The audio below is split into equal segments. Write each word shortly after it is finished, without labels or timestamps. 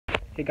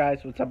Hey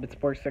guys, what's up? It's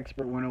Sports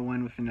Expert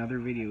 101 with another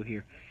video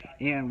here.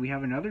 And we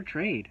have another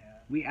trade.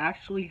 We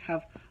actually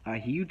have a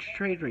huge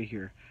trade right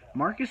here.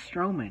 Marcus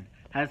Stroman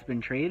has been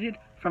traded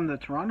from the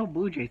Toronto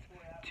Blue Jays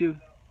to,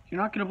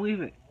 you're not going to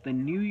believe it, the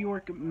New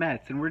York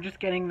Mets. And we're just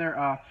getting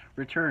their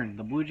return,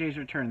 the Blue Jays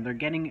return. They're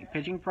getting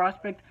pitching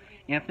prospect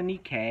Anthony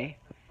Kay,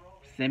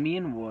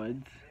 Simeon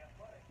Woods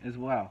as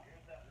well.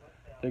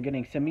 They're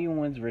getting Simeon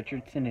Woods,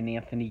 Richardson, and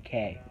Anthony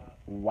Kay.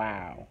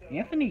 Wow.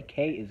 Anthony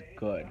Kay is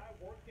good.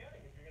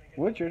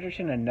 Woods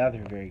Richardson,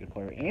 another very good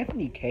player.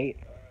 Anthony Kay,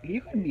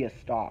 he could be a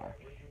star.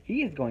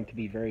 He is going to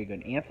be very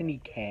good. Anthony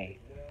Kay.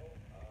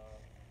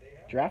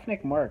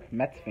 Draftnik Mark,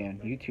 Mets fan,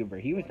 YouTuber.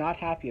 He was not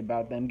happy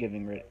about them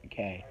giving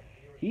Kay.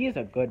 He is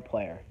a good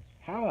player.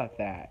 How about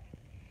that?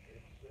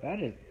 That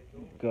is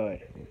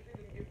good.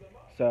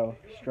 So,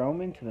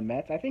 Stroman to the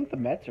Mets. I think the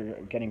Mets are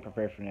getting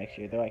prepared for next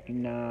year. They're like,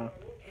 nah,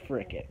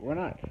 frick it. We're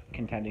not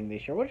contending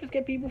this year. We'll just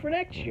get people for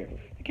next year.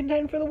 They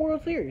contend for the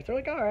World Series. They're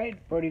like,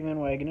 alright, Brody Van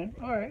Wagenen,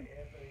 alright.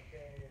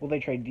 Will they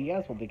trade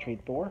Diaz? Will they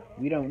trade Thor?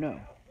 We don't know.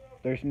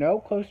 There's no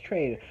close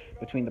trade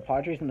between the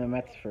Padres and the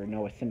Mets for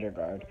Noah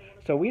Syndergaard,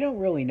 so we don't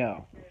really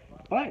know.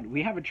 But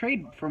we have a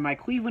trade for my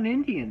Cleveland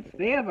Indians.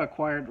 They have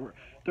acquired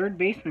third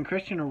baseman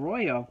Christian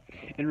Arroyo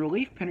and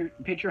relief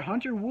pitcher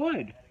Hunter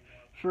Wood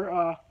for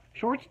a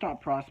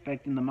shortstop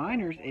prospect in the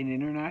minors and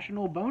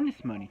international bonus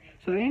money.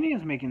 So the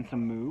Indians making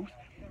some moves.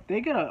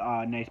 They got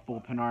a nice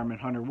bullpen arm in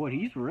Hunter Wood.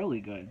 He's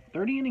really good.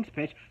 30 innings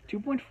pitched,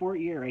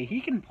 2.4 ERA. He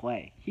can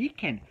play. He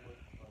can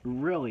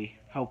really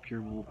help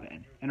your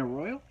bullpen. And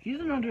Arroyo,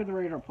 he's an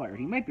under-the-radar player.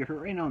 He might be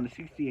hurt right now on the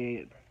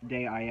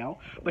 68-day IL,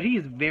 but he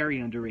is very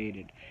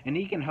underrated. And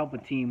he can help a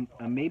team.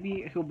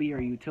 Maybe he'll be our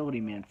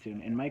utility man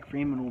soon. And Mike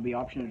Freeman will be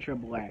optioned at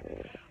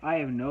AAA. I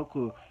have no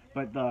clue.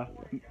 But the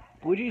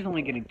Blue Jays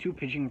only getting 2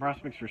 pitching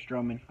prospects for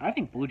Stroman. I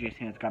think Blue Jays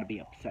fans got to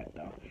be upset,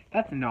 though.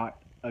 That's not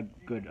a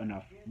good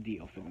enough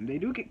deal for them. They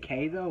do get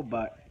K, though,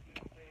 but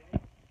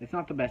it's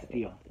not the best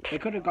deal. They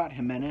could have got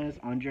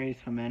Andres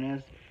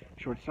Jimenez,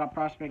 shortstop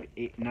prospect,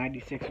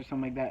 96 or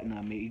something like that in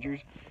the majors,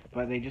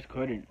 but they just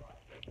couldn't.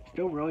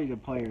 Still really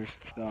good players,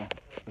 though,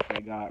 if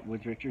they got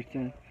Woods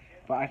Richardson,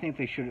 but I think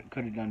they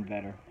could have done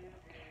better.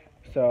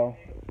 So,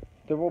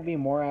 there will be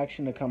more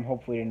action to come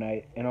hopefully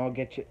tonight, and I'll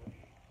get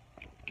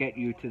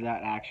you to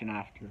that action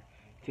after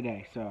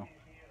today. So,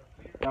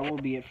 that will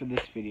be it for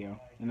this video,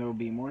 and there will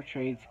be more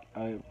trades.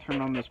 Turn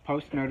on those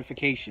post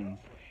notifications,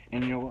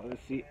 and you'll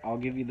see. I'll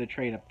give you the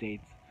trade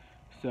updates.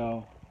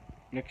 So,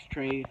 next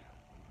trade,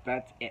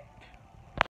 that's it.